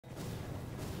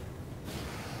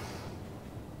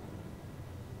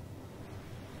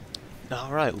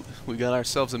Alright, we got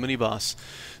ourselves a mini-boss.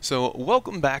 So,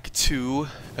 welcome back to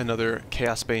another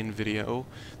Chaosbane video.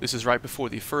 This is right before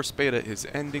the first beta is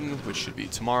ending, which should be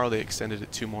tomorrow. They extended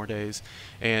it 2 more days.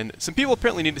 And some people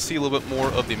apparently need to see a little bit more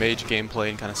of the Mage gameplay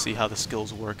and kind of see how the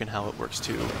skills work and how it works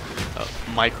to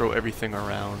micro everything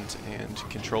around and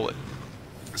control it.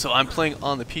 So I'm playing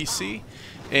on the PC,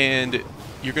 and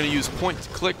you're going to use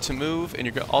point-click to move, and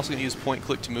you're also going to use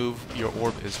point-click to move your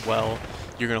orb as well.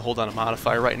 You're going to hold down a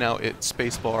modifier. Right now it's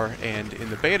spacebar, and in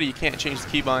the beta you can't change the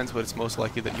keybinds, but it's most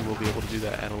likely that you will be able to do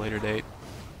that at a later date.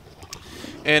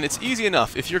 And it's easy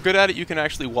enough. If you're good at it, you can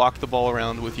actually walk the ball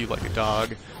around with you like a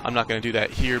dog. I'm not going to do that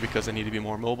here because I need to be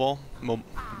more mobile.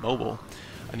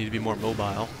 I need to be more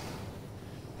mobile.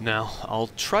 Now, I'll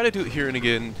try to do it here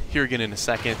again in a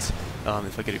second,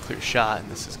 if I get a clear shot, and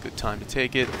this is a good time to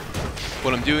take it.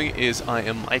 What I'm doing is I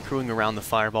am microing around the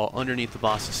fireball underneath the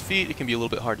boss's feet. It can be a little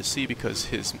bit hard to see because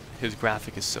his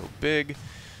graphic is so big,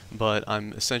 but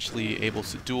I'm essentially able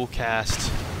to dual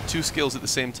cast 2 skills at the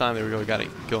same time. There we go, we got it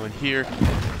going here.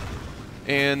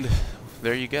 And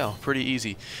there you go, pretty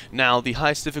easy. Now, the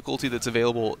highest difficulty that's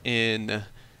available in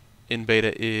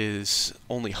beta is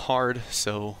only hard,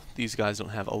 so these guys don't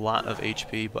have a lot of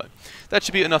HP, but that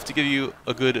should be enough to give you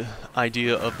a good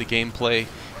idea of the gameplay.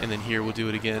 And then here we'll do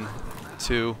it again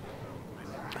too.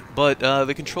 But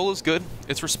the control is good,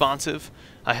 it's responsive.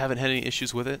 I haven't had any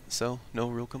issues with it, so no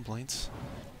real complaints.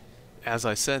 As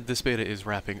I said, this beta is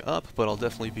wrapping up, but I'll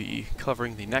definitely be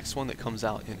covering the next one that comes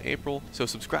out in April, so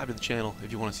subscribe to the channel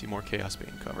if you want to see more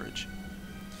Chaosbane coverage.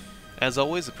 As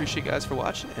always, appreciate you guys for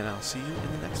watching, and I'll see you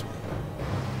in the next one.